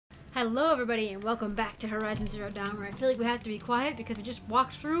Hello everybody and welcome back to Horizon Zero Dawn, where I feel like we have to be quiet because we just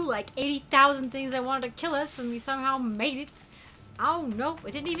walked through like 80,000 things that wanted to kill us and we somehow made it. Oh no,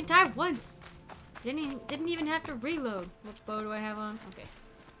 it didn't even die once. Didn't even have to reload. What bow do I have on? Okay.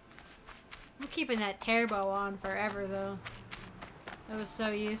 I'm keeping that tear bow on forever though. That was so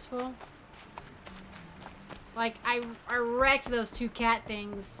useful. Like I wrecked those two cat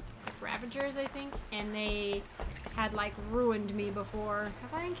things, Ravagers I think, and they had like ruined me before.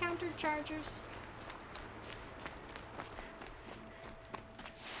 Have I encountered chargers?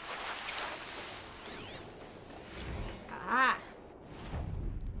 Ah!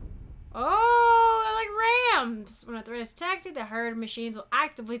 Oh, they're like rams! When a threat is detected, the herd of machines will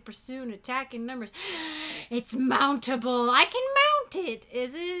actively pursue and attack in numbers. It's mountable! I can mount it!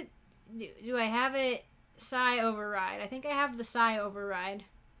 Is it? Do I have it? Psi override. I think I have the Psi override.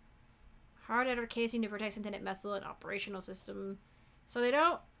 Hard outer casing to protect synthetic muscle and operational system. So they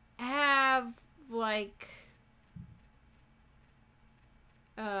don't have like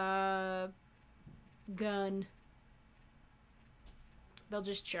gun. They'll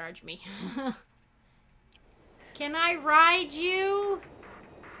just charge me. Can I ride you?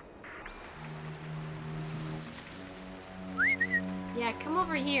 Yeah, come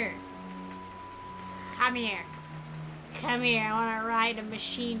over here. Come here. Come here. I want to ride a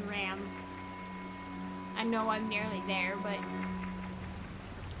machine ram. I know I'm nearly there, but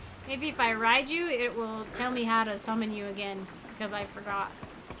maybe if I ride you, it will tell me how to summon you again, because I forgot.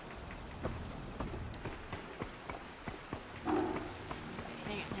 Hang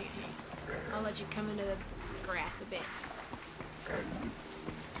on. I'll let you come into the grass a bit.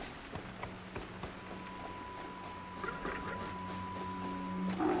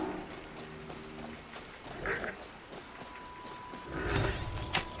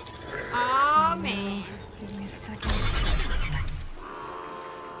 Oh man. Give me a second.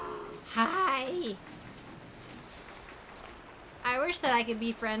 Hi. I wish that I could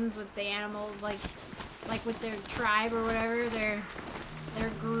be friends with the animals, like with their tribe or whatever, their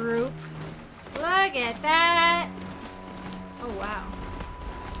group. Look at that. Oh wow.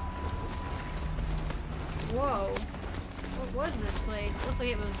 Whoa. What was this place? Looks like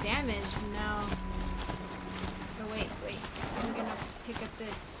it was damaged. No. Oh wait. I'm gonna pick up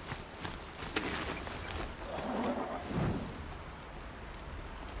this.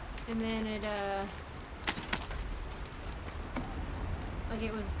 And then it, like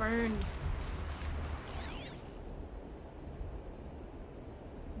it was burned.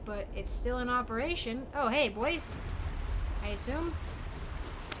 But it's still in operation. Oh, hey, boys. I assume.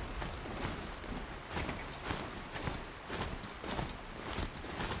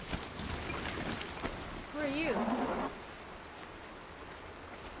 Who are you?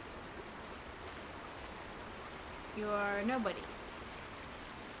 You are nobody.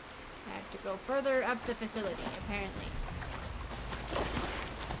 I have to go further up the facility, apparently.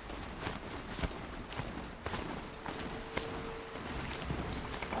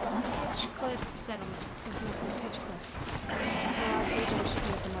 Pitchcliff Settlement. This must be Pitchcliff. Well, agent should be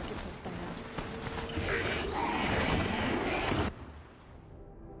at the marketplace by now.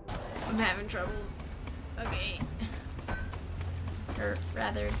 I'm having troubles. Okay. Or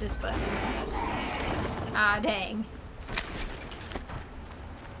rather, this button. Ah, dang.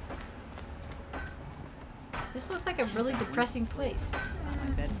 This looks like a really depressing place. My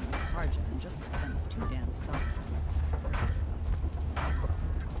bed with Harja and just the pen is too damn soft.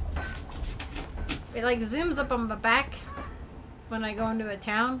 It like zooms up on my back when I go into a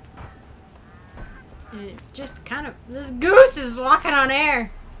town. And it just kind of... This goose is walking on air!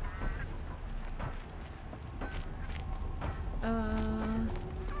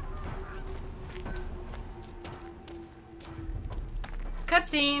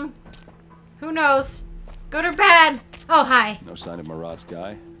 Cutscene! Who knows? Good or bad? Oh, hi. No sign of Marat's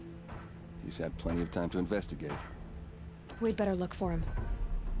guy. He's had plenty of time to investigate. We'd better look for him.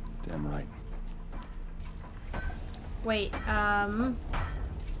 Damn right. Wait,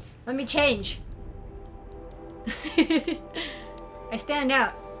 let me change. I stand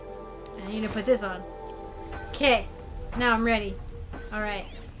out. I need to put this on. Okay, now I'm ready. Alright.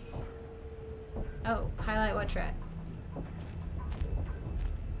 Oh, highlight what track?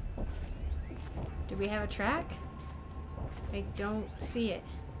 Do we have a track? I don't see it.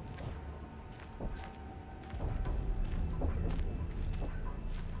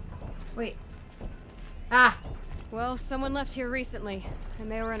 Wait. Ah! Well, someone left here recently,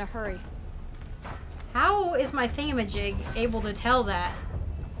 and they were in a hurry. How is my thingamajig able to tell that?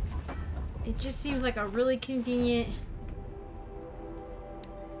 It just seems like a really convenient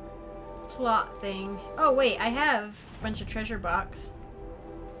plot thing. Oh wait, I have a bunch of treasure box.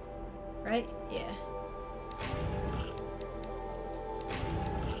 right? Yeah.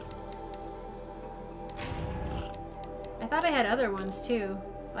 I thought I had other ones too.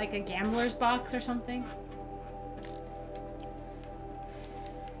 Like a gambler's box or something.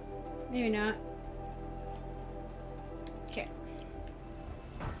 Maybe not. Okay.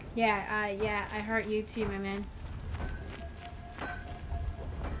 Yeah, I heart you too, my man.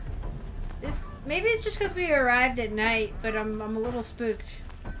 Maybe it's just because we arrived at night, but I'm a little spooked.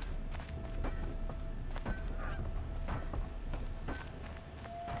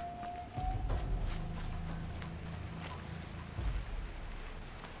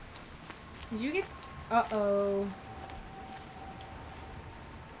 Did you get... Uh-oh.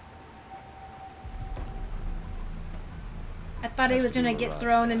 I thought he was gonna get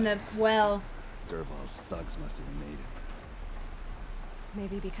thrown in the well. Dervahl's thugs must have made it.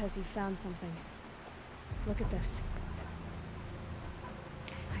 Maybe because he found something. Look at this.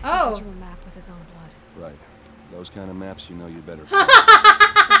 I think he drew a map with his own blood. Right. Those kind of maps, you know you better.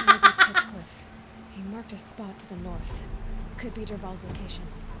 That may be Pitchcliff. He marked a spot to the north. Could be Dervahl's location.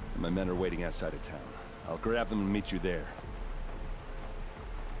 My men are waiting outside of town. I'll grab them and meet you there.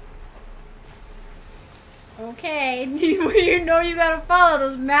 Okay, you know you gotta follow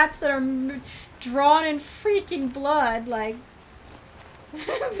those maps that are drawn in freaking blood, like...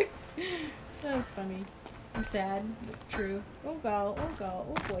 That was funny. And sad, but true. Oh god, oh god,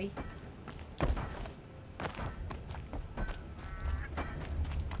 oh boy.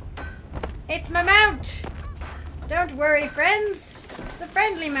 It's my mount! Don't worry, friends! It's a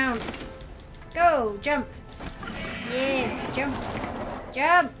friendly mount! Go, jump! Yes, jump!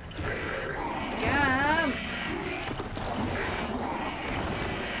 Jump! Jump!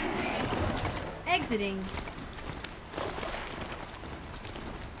 Exiting.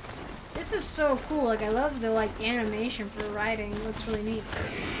 This is so cool. Like, I love the like animation for riding. It looks really neat.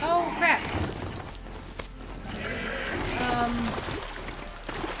 Oh crap!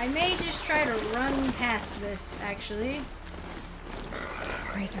 I may just try to run past this actually.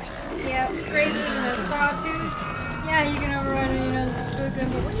 Grazers. Yeah, grazers and a sawtooth. Yeah, you can overrun it, you know, spook them,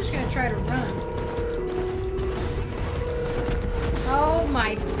 but we're just gonna try to run. Oh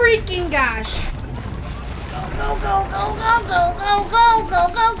my freaking gosh! Go, go, go, go, go, go, go, go, go,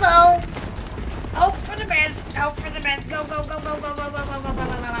 go, go! Hope for the best, hope for the best, go, go, go, go, go, go, go, go, go, go, go,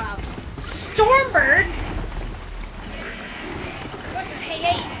 go, go. Stormbird? What the,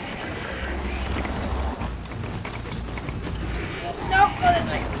 hey. Nope, go this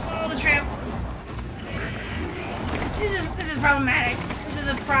way, follow the trail. This is problematic. This is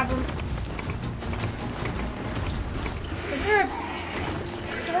a problem. Is there a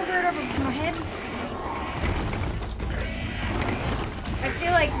Stormbird over my head? I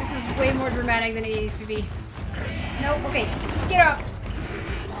feel like this is way more dramatic than it needs to be. Nope, okay. Get up!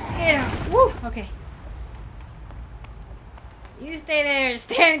 Get up! Woo! Okay. You stay there,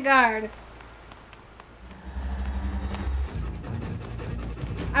 stand guard.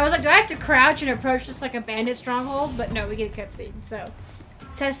 I was like, do I have to crouch and approach this like a bandit stronghold? But no, we get a cutscene, so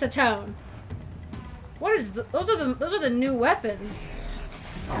sets the tone. What is those are the new weapons.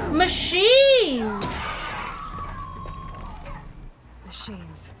 Machines!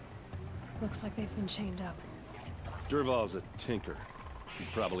 Machines. Looks like they've been chained up. Dervahl's a tinker. He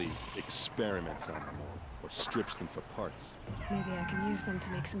probably experiments on them or strips them for parts. Maybe I can use them to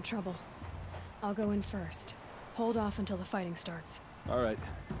make some trouble. I'll go in first. Hold off until the fighting starts. All right,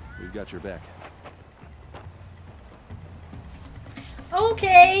 we've got your back.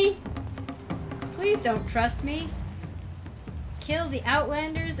 Okay! Please don't trust me. Kill the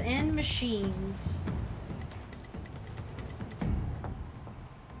Outlanders and machines.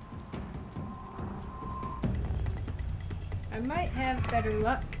 I might have better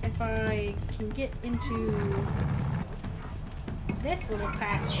luck if I can get into this little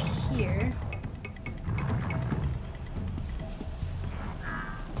patch here.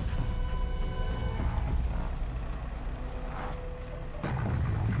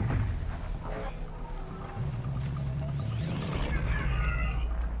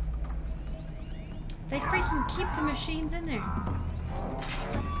 They freaking keep the machines in there.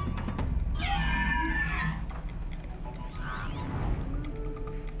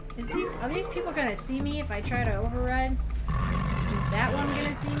 Are these people gonna see me if I try to override? Is that one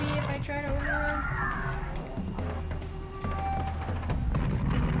gonna see me if I try to override?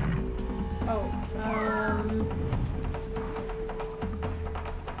 Oh,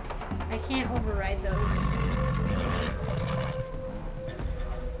 I can't override those.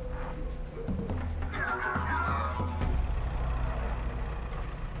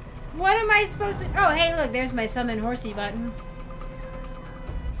 What am I supposed to... Oh, hey, look, there's my summon horsey button.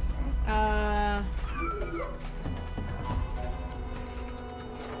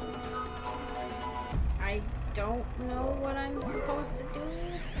 don't know what I'm supposed to do.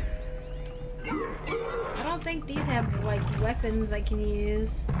 I don't think these have, like, weapons I can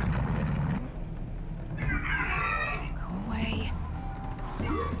use. Go away.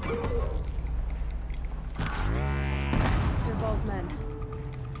 Dervahl's men.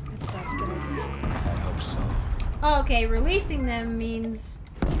 It's about to get over. I hope so. Oh, okay, releasing them means...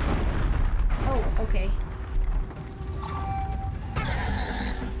 Oh, okay.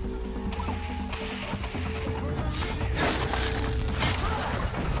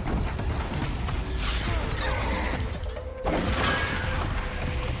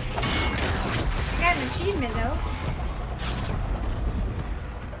 Got an achievement, though.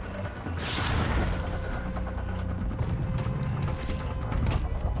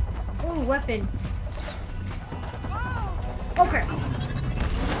 Ooh, weapon. Okay.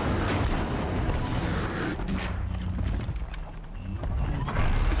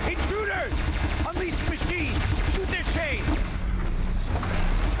 Intruders! Unleash the machine! Shoot their chains!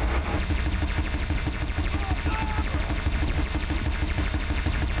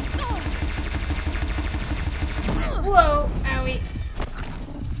 Whoa, owie.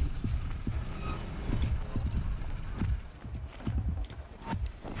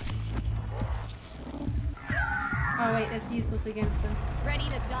 Oh wait, that's useless against them. Ready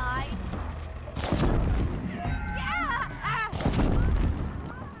to die?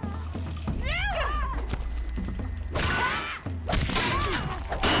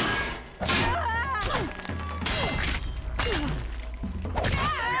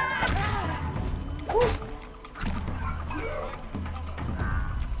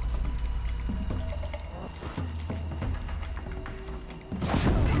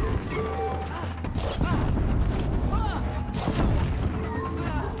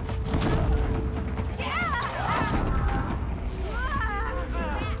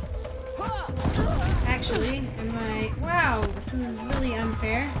 Actually, am I... Wow, this is really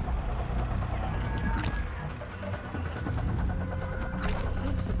unfair.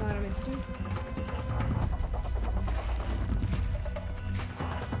 Oops, that's not what I meant to do.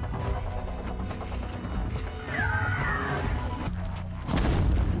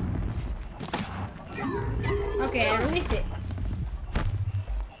 Okay, I released it.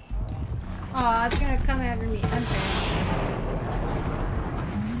 Aw, it's gonna come after me. Unfair.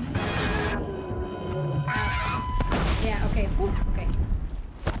 Yeah, okay. Whew, okay.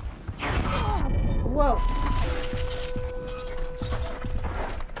 Whoa.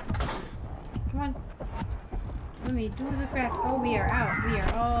 Come on. Let me do the craft. Oh, we are out. We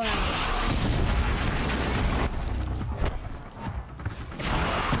are all out.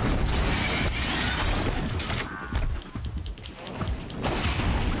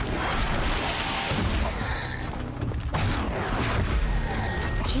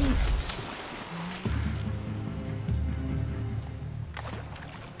 Jeez.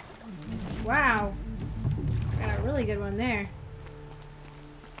 Wow. Got a really good one there.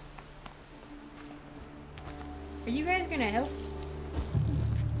 Are you guys gonna help?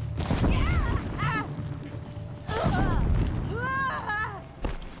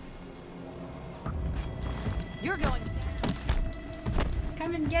 You're going.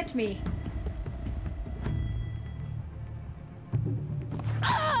 Come and get me.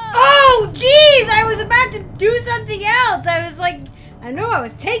 Oh, jeez! I was about to do something else. I was like, I know I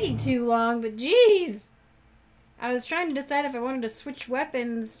was taking too long, but jeez. I was trying to decide if I wanted to switch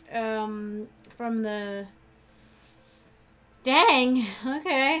weapons from the... Dang.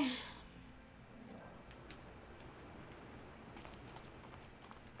 Okay.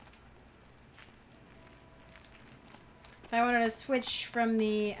 If I wanted to switch from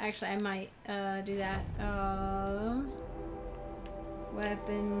the... Actually, I might do that.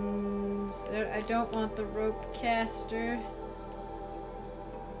 Weapons. I don't want the rope caster.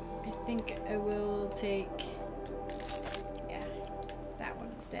 I think I will take... Yeah, that one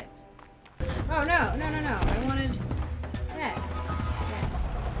instead. Oh, no. No, no, no. I wanted that. Yeah.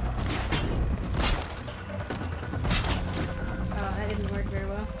 Oh, that didn't work very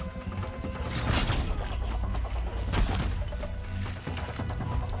well.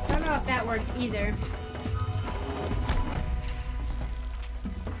 I don't know if that worked either.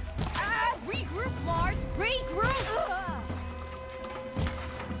 Regroup, Lars! Regroup!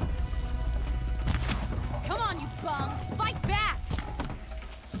 Come on, you bums! Fight back!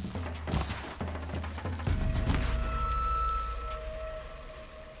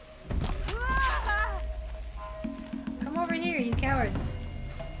 Come over here, you cowards.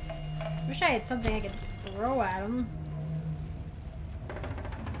 Wish I had something I could throw at them.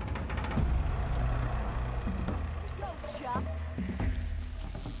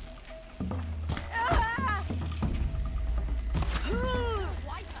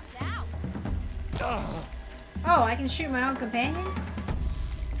 I can shoot my own companion?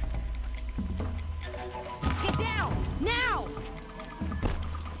 Get down! Now!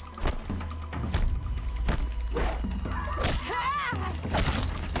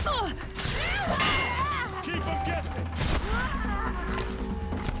 Keep them guessing.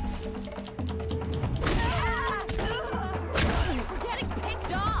 We're getting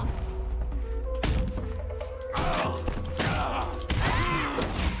picked off!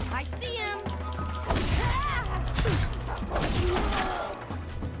 I see him!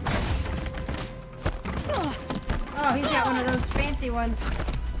 Oh, he's got one of those fancy ones. This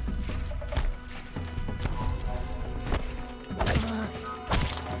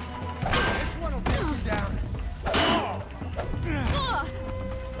one will take you down.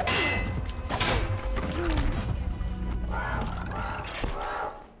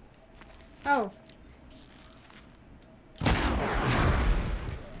 Oh.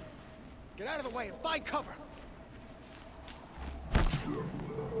 Get out of the way and find cover.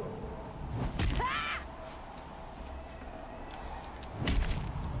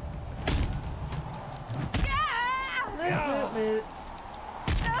 Boot, boot, boot.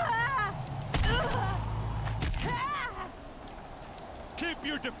 Keep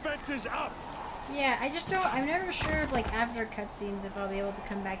your defenses up. Yeah, I just don't. I'm never sure if, like, after cutscenes, if I'll be able to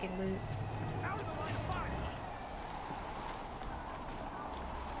come back and loot. Out of the line of fire.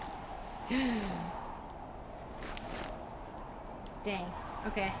 Dang.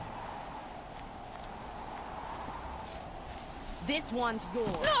 Okay. This one's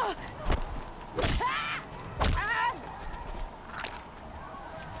yours.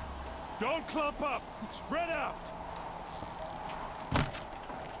 Don't clump up. Spread out.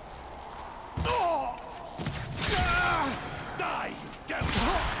 Die, you devil!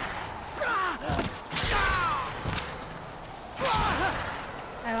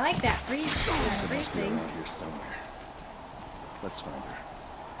 I like that freeze thing. Around here somewhere. Let's find her.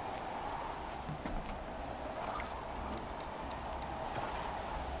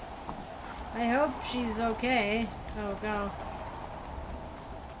 I hope she's okay. Oh, go.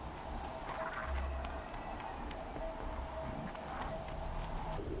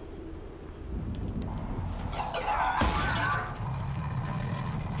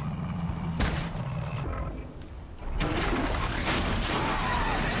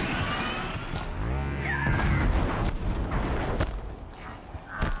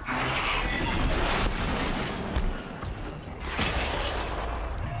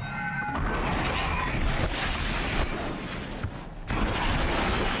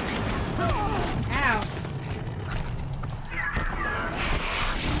 Ow.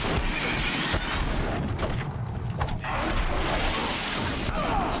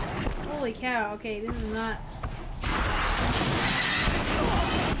 Holy cow. Okay, this is not...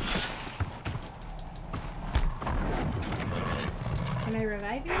 Can I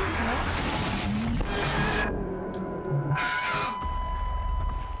revive you?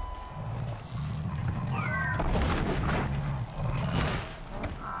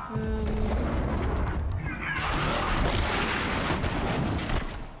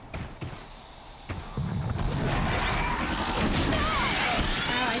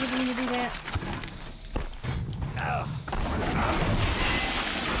 I didn't mean to do that.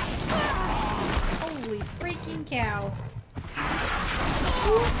 Holy freaking cow.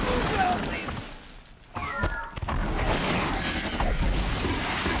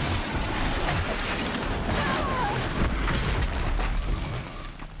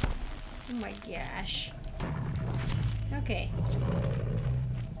 Oh my gosh. Okay.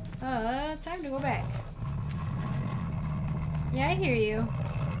 Time to go back. Yeah, I hear you.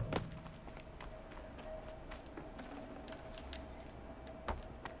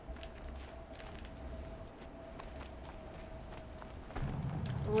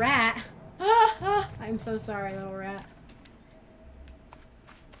 Rat. I'm so sorry, little rat.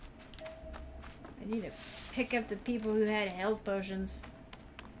 I need to pick up the people who had health potions.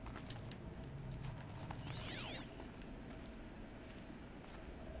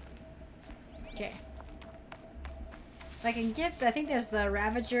 Okay. If I can get, I think there's the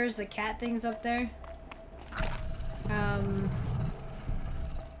Ravagers, the cat things up there.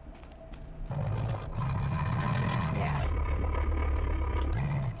 Yeah.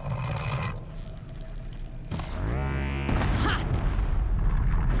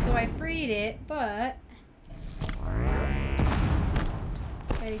 So I freed it, but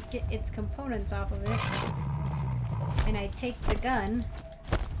I get its components off of it, and I take the gun.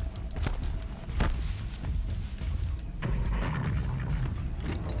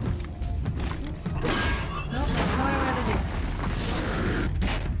 Oops. Nope, that's not what I wanted to do.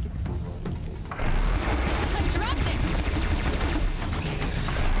 I dropped it!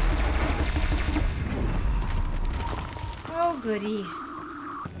 goody.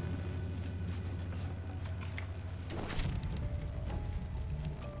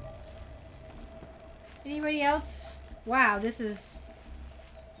 Anybody else? Wow, this is...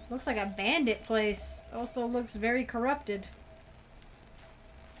 looks like a bandit place. Also looks very corrupted.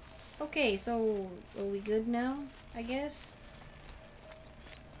 Okay, so are we good now, I guess?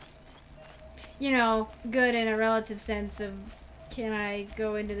 You know, good in a relative sense of, can I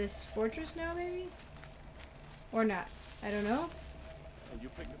go into this fortress now, maybe? Or not? I don't know.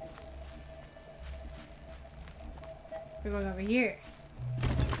 We're going over here.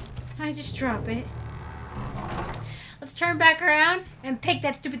 I just drop it. Let's turn back around and pick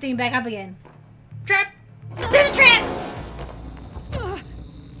that stupid thing back up again. Trap! There's a trap!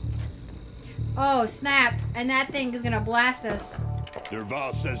 Oh, snap. And that thing is gonna blast us.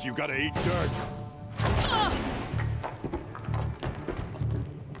 Derval says you gotta eat dirt.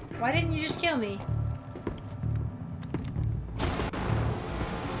 Why didn't you just kill me?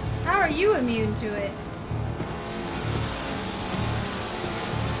 How are you immune to it?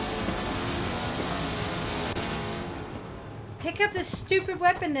 Pick up the stupid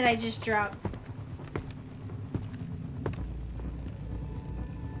weapon that I just dropped.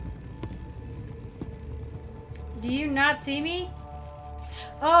 Do you not see me?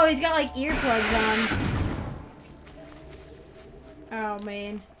 Oh, he's got like earplugs on. Oh,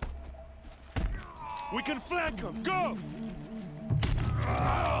 man. We can flank him. Go!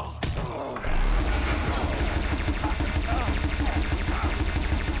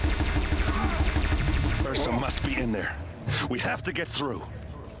 Ursa must be in there. We have to get through.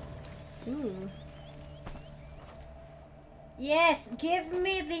 Ooh. Yes, give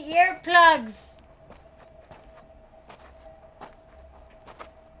me the earplugs.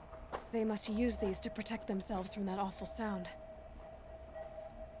 They must use these to protect themselves from that awful sound.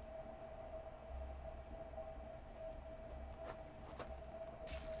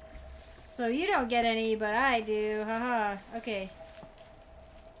 So you don't get any, but I do. Haha. Okay.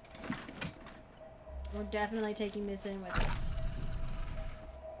 We're definitely taking this in with us.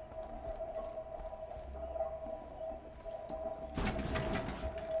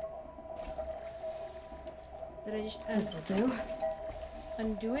 Did I just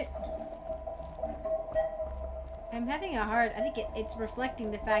undo it? I'm having a hard... I think it's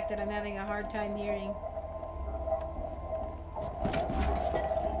reflecting the fact that I'm having a hard time hearing.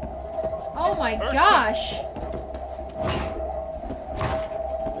 Oh my gosh!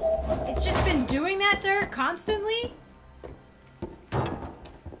 It's just been doing that to her constantly?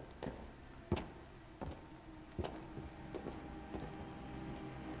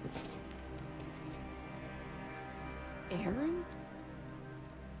 Aaron?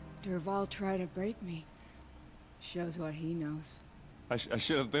 Derval tried to break me. Shows what he knows. I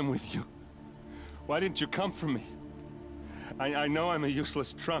should have been with you. Why didn't you come for me? I know I'm a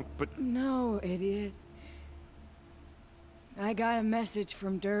useless trunk, but... No, idiot. I got a message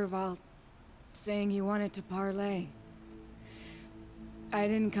from Derval saying he wanted to parlay. I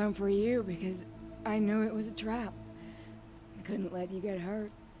didn't come for you because I knew it was a trap. I couldn't let you get hurt.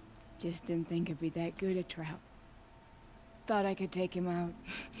 Just didn't think it'd be that good a trap. Thought I could take him out.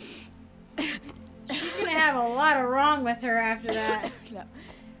 She's gonna have a lot of wrong with her after that. No.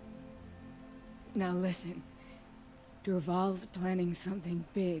 Now listen. Derval's planning something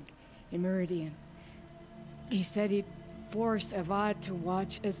big in Meridian. He said he'd force Avad to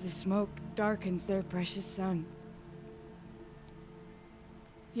watch as the smoke darkens their precious sun.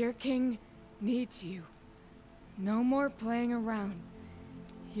 Your king needs you. No more playing around.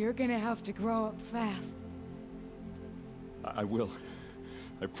 You're gonna have to grow up fast. I will.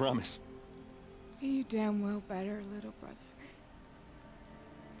 I promise. You damn well better, little brother.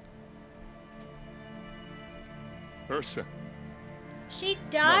 Ursa, She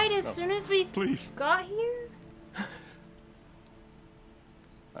died No, as no. soon as we please. got here?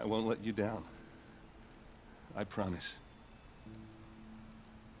 I won't let you down. I promise.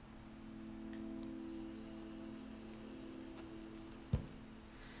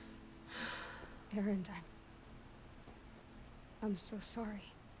 Aaron, I'm so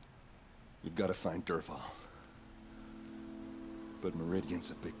sorry. We've got to find Derval. But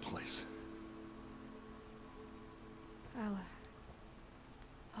Meridian's a big place.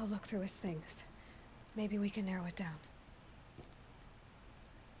 I'll look through his things. Maybe we can narrow it down.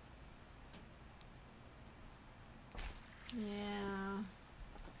 Yeah.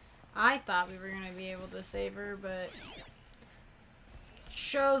 I thought we were gonna be able to save her, but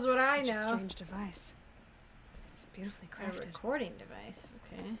shows what I Such a know. strange device. It's beautifully A crafted. recording device.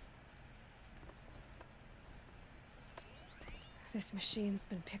 Okay. This machine's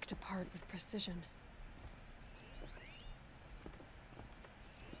been picked apart with precision.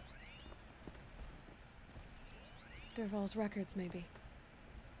 Dervahl's records, maybe.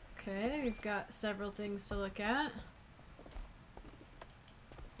 Okay, we've got several things to look at.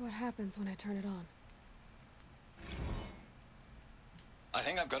 What happens when I turn it on? I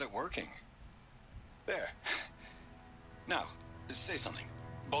think I've got it working. There. Now, say something.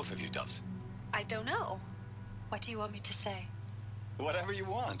 Both of you, Doves. I don't know. What do you want me to say? Whatever you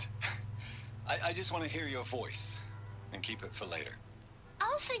want. I just want to hear your voice. And keep it for later.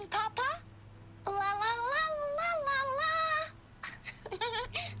 I'll sing, Papa. La la la la la la.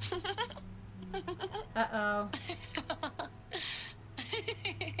 Uh-oh.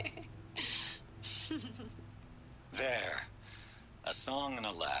 There. A song and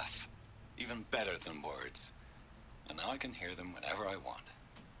a laugh. Even better than words. And now I can hear them whenever I want.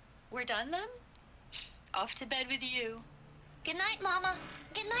 We're done then? Off to bed with you. Good night, Mama.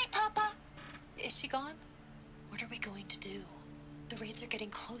 Good night, Papa. Is she gone? What are we going to do? The raids are getting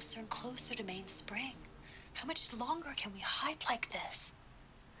closer and closer to Mainspring. How much longer can we hide like this?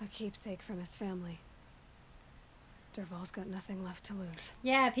 A keepsake from his family. Dervahl's got nothing left to lose.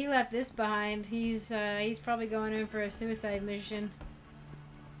 Yeah, if he left this behind, he's probably going in for a suicide mission.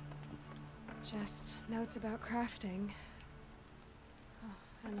 Just notes about crafting. Oh,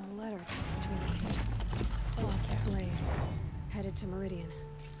 and a letter between the pages. Lots of Blaze. Headed to Meridian.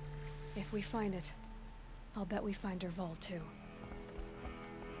 If we find it, I'll bet we find Dervahl too.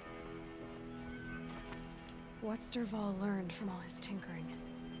 What's Dervahl learned from all his tinkering?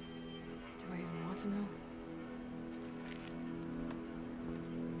 Do I even want to know?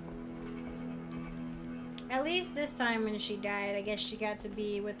 At least this time when she died, I guess she got to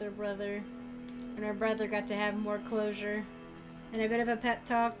be with her brother. And her brother got to have more closure. And a bit of a pep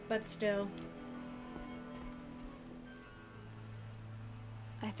talk, but still.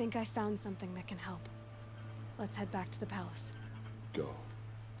 I think I found something that can help. Let's head back to the palace. Go.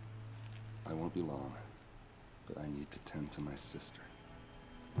 I won't be long, but I need to tend to my sister.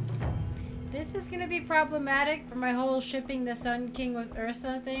 This is gonna be problematic for my whole shipping the Sun King with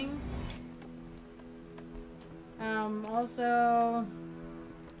Ursa thing. Also,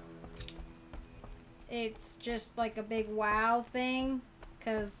 it's just like a big wow thing,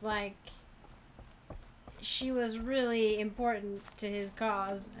 cause like, she was really important to his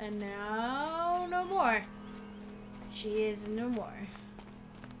cause, and now no more. She is no more.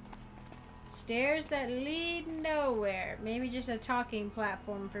 Stairs that lead nowhere. Maybe just a talking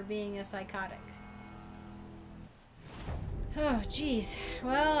platform for being a psychotic. Oh, jeez.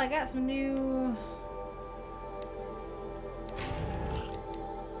 Well, I got some new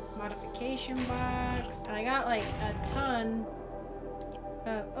modification box. And I got like a ton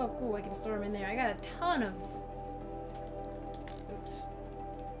of... Oh, cool. I can store them in there. I got a ton of... Oops.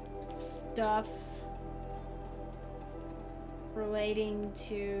 Stuff relating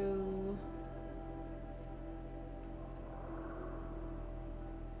to...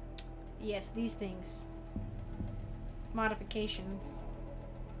 Yes, these things. Modifications.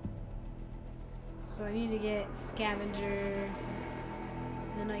 So I need to get scavenger.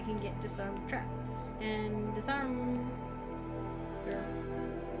 And then I can get disarm traps. And disarm... or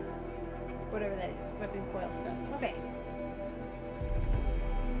whatever that is. Weapon coil stuff. Okay.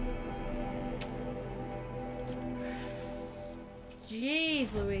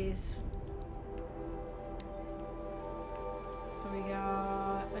 Jeez Louise. So we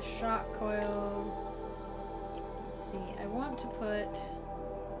got a shot coil. Let's see, I want to put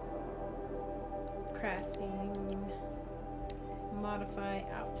crafting, modify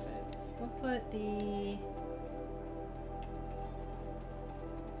outfits. We'll put the...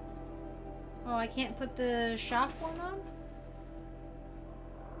 Oh, I can't put the shock one on?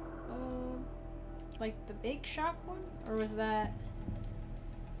 Like the big shock one? Or was that...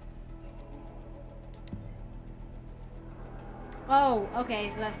 Oh,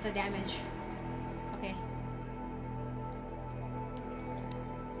 okay, so that's the damage. Okay.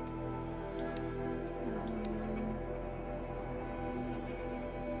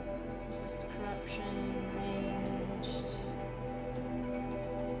 Resist corruption, ranged.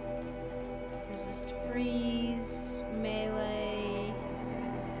 Resist freeze, melee.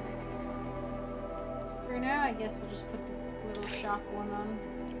 For now, I guess we'll just put the little shock one on.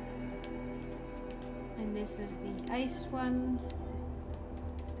 And this is the ice one.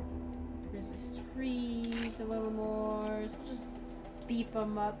 Resist freeze a little more. So just beef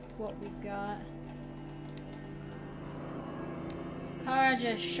them up what we've got.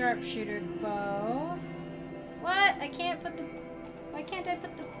 Karaja sharpshooter bow. What? I can't put the... Why can't I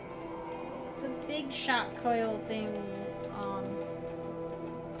put the big shot coil thing on?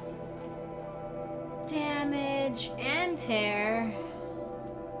 Damage and tear.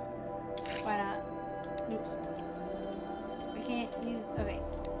 Why not? Oops. use... Okay.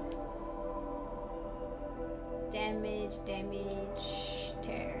 Damage,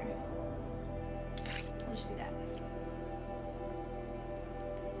 tear. We'll just do that.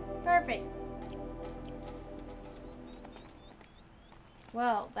 Perfect.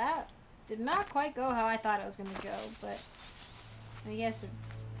 Well, that did not quite go how I thought it was going to go, but I guess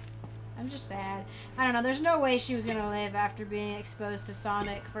it's... I'm just sad. I don't know, there's no way she was going to live after being exposed to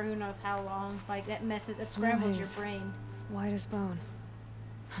Sonic for who knows how long. Like, that that scrambles your brain. White as bone.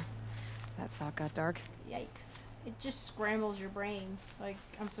 That thought got dark. Yikes. It just scrambles your brain. Like,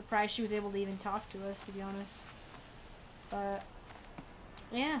 I'm surprised she was able to even talk to us, to be honest. But,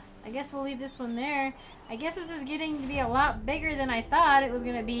 yeah, I guess we'll leave this one there. I guess this is getting to be a lot bigger than I thought it was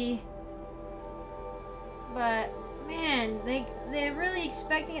going to be. But, man, they're really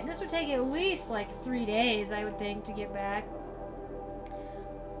expecting it. This would take at least, like, 3 days, I would think, to get back.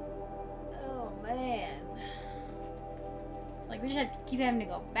 Oh, man. Like, we just have to keep having to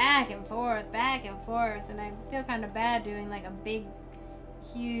go back and forth, and I feel kind of bad doing, like, a big,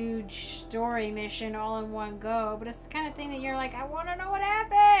 huge story mission all in one go, but it's the kind of thing that you're like, I want to know what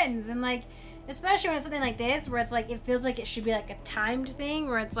happens, and, like, especially when it's something like this, where it's like, it feels like it should be, like, a timed thing,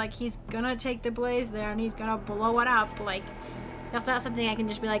 where it's like, he's gonna take the blaze there, and he's gonna blow it up, like, that's not something I can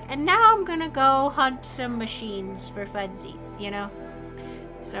just be like, and now I'm gonna go hunt some machines for funsies, you know?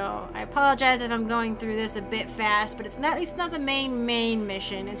 So, I apologize if I'm going through this a bit fast, but it's not the main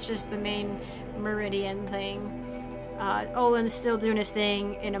mission. It's just the main Meridian thing. Olin's still doing his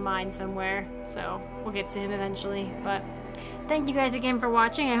thing in a mine somewhere, so we'll get to him eventually. But thank you guys again for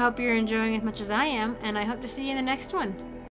watching. I hope you're enjoying as much as I am, and I hope to see you in the next one.